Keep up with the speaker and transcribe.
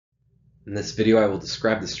In this video, I will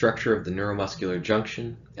describe the structure of the neuromuscular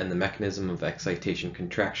junction and the mechanism of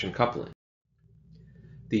excitation-contraction coupling.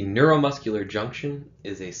 The neuromuscular junction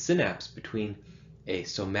is a synapse between a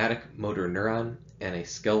somatic motor neuron and a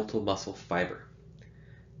skeletal muscle fiber.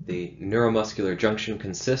 The neuromuscular junction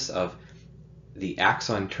consists of the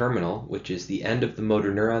axon terminal, which is the end of the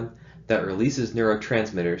motor neuron that releases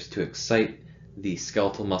neurotransmitters to excite the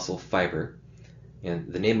skeletal muscle fiber.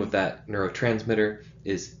 And the name of that neurotransmitter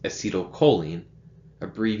is acetylcholine,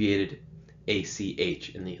 abbreviated ACH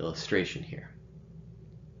in the illustration here.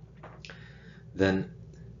 Then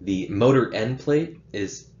the motor end plate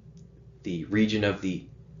is the region of the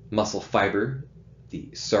muscle fiber, the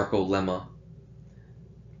sarcolemma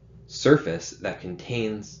surface that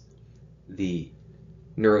contains the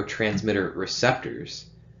neurotransmitter receptors.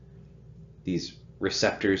 These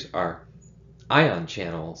receptors are ion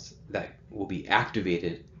channels that will be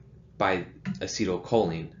activated by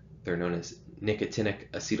acetylcholine. They're known as nicotinic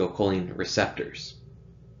acetylcholine receptors.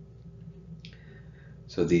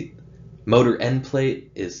 So the motor end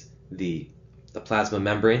plate is the plasma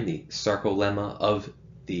membrane, the sarcolemma of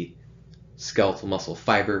the skeletal muscle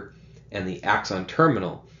fiber, and the axon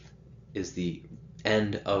terminal is the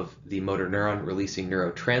end of the motor neuron releasing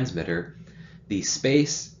neurotransmitter. The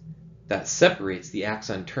space that separates the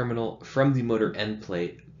axon terminal from the motor end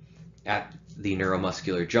plate at the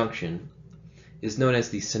neuromuscular junction is known as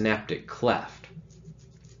the synaptic cleft.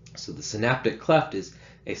 So the synaptic cleft is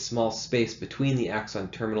a small space between the axon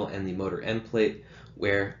terminal and the motor end plate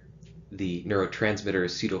where the neurotransmitter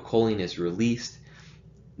acetylcholine is released.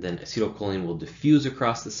 Then acetylcholine will diffuse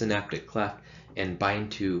across the synaptic cleft and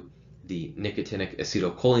bind to the nicotinic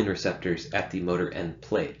acetylcholine receptors at the motor end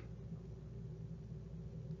plate.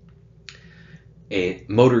 A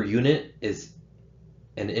motor unit is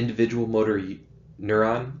an individual motor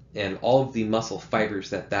neuron and all of the muscle fibers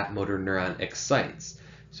that motor neuron excites.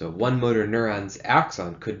 So one motor neuron's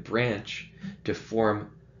axon could branch to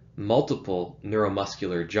form multiple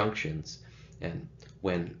neuromuscular junctions, and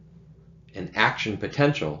when an action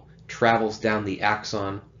potential travels down the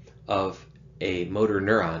axon of a motor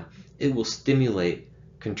neuron, it will stimulate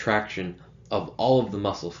contraction of all of the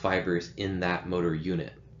muscle fibers in that motor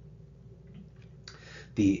unit.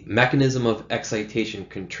 The mechanism of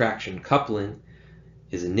excitation-contraction coupling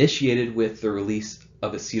is initiated with the release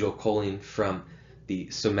of acetylcholine from the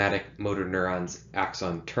somatic motor neuron's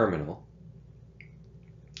axon terminal.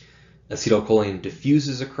 Acetylcholine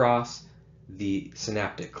diffuses across the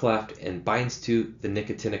synaptic cleft and binds to the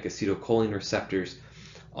nicotinic acetylcholine receptors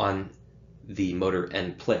on the motor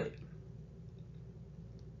end plate.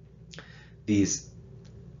 These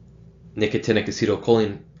nicotinic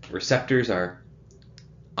acetylcholine receptors are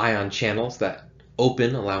ion channels that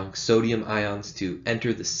open, allowing sodium ions to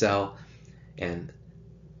enter the cell, and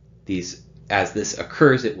as this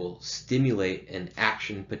occurs, it will stimulate an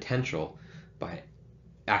action potential by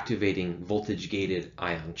activating voltage-gated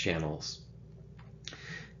ion channels.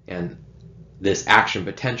 And this action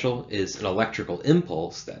potential is an electrical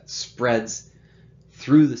impulse that spreads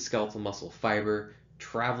through the skeletal muscle fiber,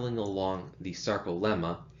 traveling along the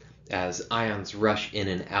sarcolemma as ions rush in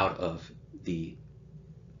and out of the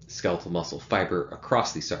skeletal muscle fiber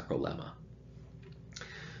across the sarcolemma.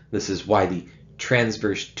 This is why the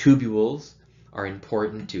transverse tubules are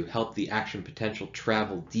important to help the action potential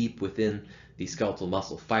travel deep within the skeletal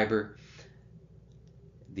muscle fiber.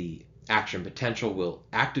 The action potential will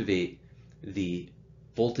activate the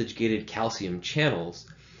voltage-gated calcium channels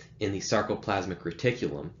in the sarcoplasmic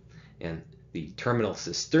reticulum, and the terminal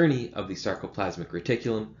cisternae of the sarcoplasmic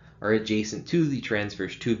reticulum are adjacent to the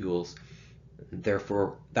transverse tubules.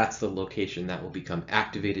 Therefore, that's the location that will become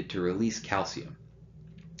activated to release calcium.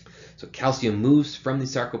 So calcium moves from the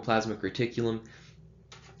sarcoplasmic reticulum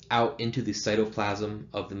out into the cytoplasm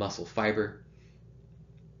of the muscle fiber.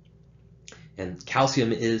 And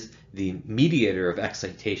calcium is the mediator of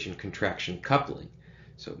excitation-contraction coupling.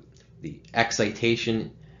 So the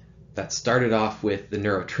excitation that started off with the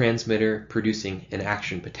neurotransmitter producing an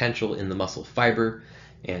action potential in the muscle fiber,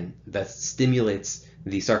 and that stimulates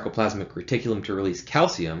the sarcoplasmic reticulum to release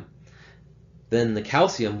calcium, then the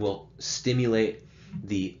calcium will stimulate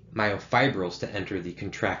the myofibrils to enter the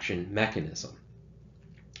contraction mechanism.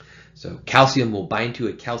 So calcium will bind to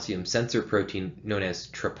a calcium sensor protein known as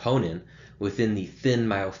troponin within the thin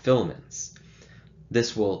myofilaments.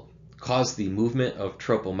 This will cause the movement of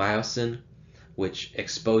tropomyosin, which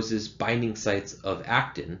exposes binding sites of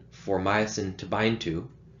actin for myosin to bind to.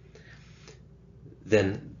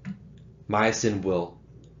 Then myosin will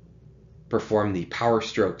perform the power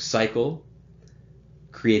stroke cycle,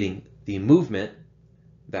 creating the movement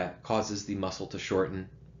that causes the muscle to shorten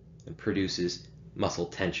and produces muscle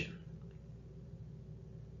tension.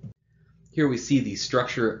 Here we see the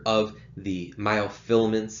structure of the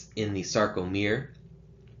myofilaments in the sarcomere.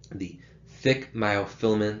 The thick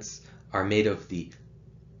myofilaments are made of the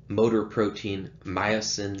motor protein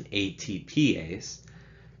myosin ATPase,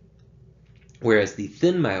 whereas the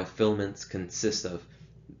thin myofilaments consist of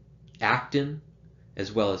actin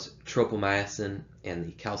as well as tropomyosin and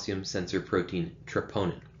the calcium sensor protein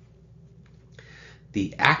troponin.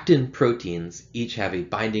 The actin proteins each have a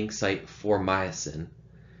binding site for myosin.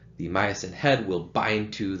 The myosin head will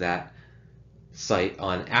bind to that site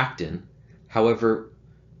on actin. However,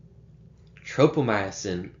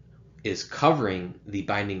 tropomyosin is covering the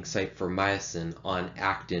binding site for myosin on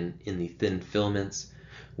actin in the thin filaments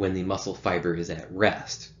when the muscle fiber is at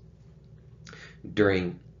rest.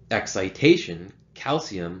 During excitation,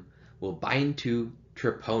 calcium will bind to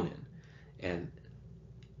troponin, and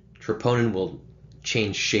troponin will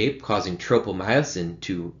change shape, causing tropomyosin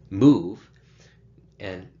to move,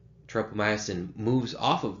 and tropomyosin moves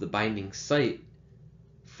off of the binding site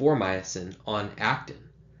for myosin on actin,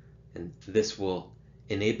 and this will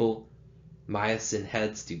enable myosin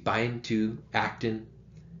heads to bind to actin,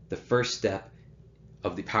 the first step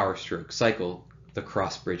of the power stroke cycle, the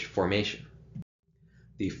cross bridge formation.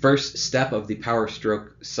 The first step of the power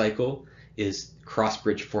stroke cycle is cross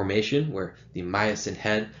bridge formation, where the myosin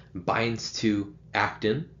head binds to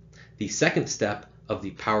actin. The second step of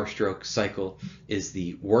the power stroke cycle is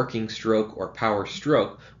the working stroke or power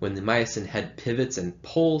stroke, when the myosin head pivots and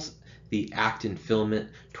pulls the actin filament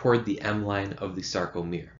toward the M line of the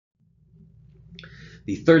sarcomere.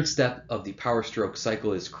 The third step of the power stroke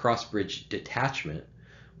cycle is cross bridge detachment,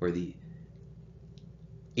 where the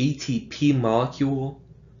ATP molecule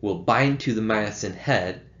will bind to the myosin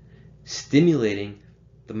head, stimulating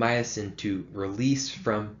the myosin to release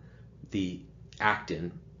from the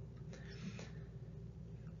actin.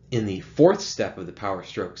 In the fourth step of the power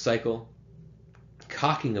stroke cycle,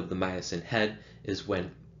 cocking of the myosin head is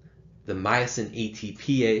when the myosin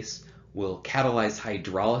ATPase will catalyze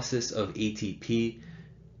hydrolysis of ATP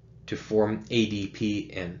to form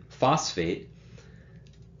ADP and phosphate.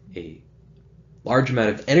 A large amount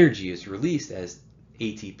of energy is released as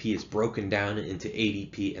ATP is broken down into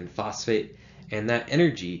ADP and phosphate, and that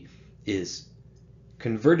energy is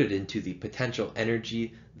converted into the potential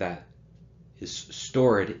energy that is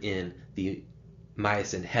stored in the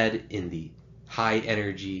myosin head in the high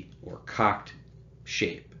energy or cocked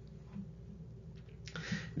shape.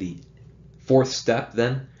 The fourth step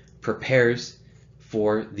then prepares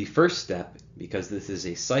for the first step, because this is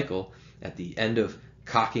a cycle. At the end of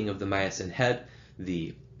cocking of the myosin head,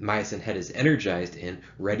 the myosin head is energized and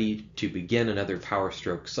ready to begin another power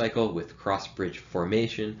stroke cycle with cross bridge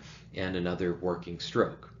formation and another working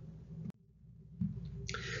stroke.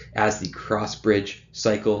 As the cross bridge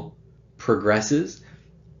cycle progresses,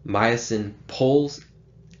 myosin pulls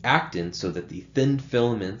actin so that the thin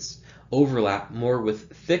filaments overlap more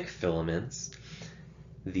with thick filaments.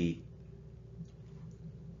 The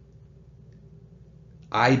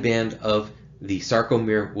I band of the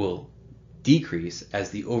sarcomere will decrease as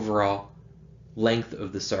the overall length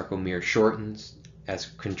of the sarcomere shortens as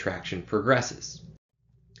contraction progresses.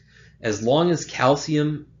 As long as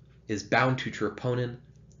calcium is bound to troponin,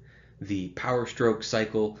 the power stroke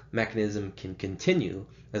cycle mechanism can continue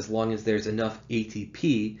as long as there's enough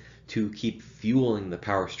ATP to keep fueling the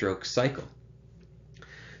power stroke cycle.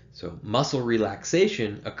 So muscle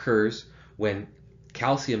relaxation occurs when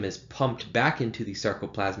calcium is pumped back into the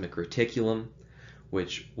sarcoplasmic reticulum,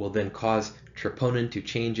 which will then cause troponin to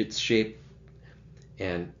change its shape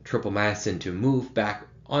and tropomyosin to move back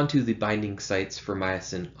onto the binding sites for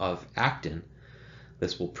myosin of actin.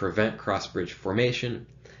 This will prevent cross-bridge formation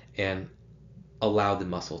and allow the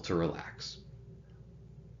muscle to relax.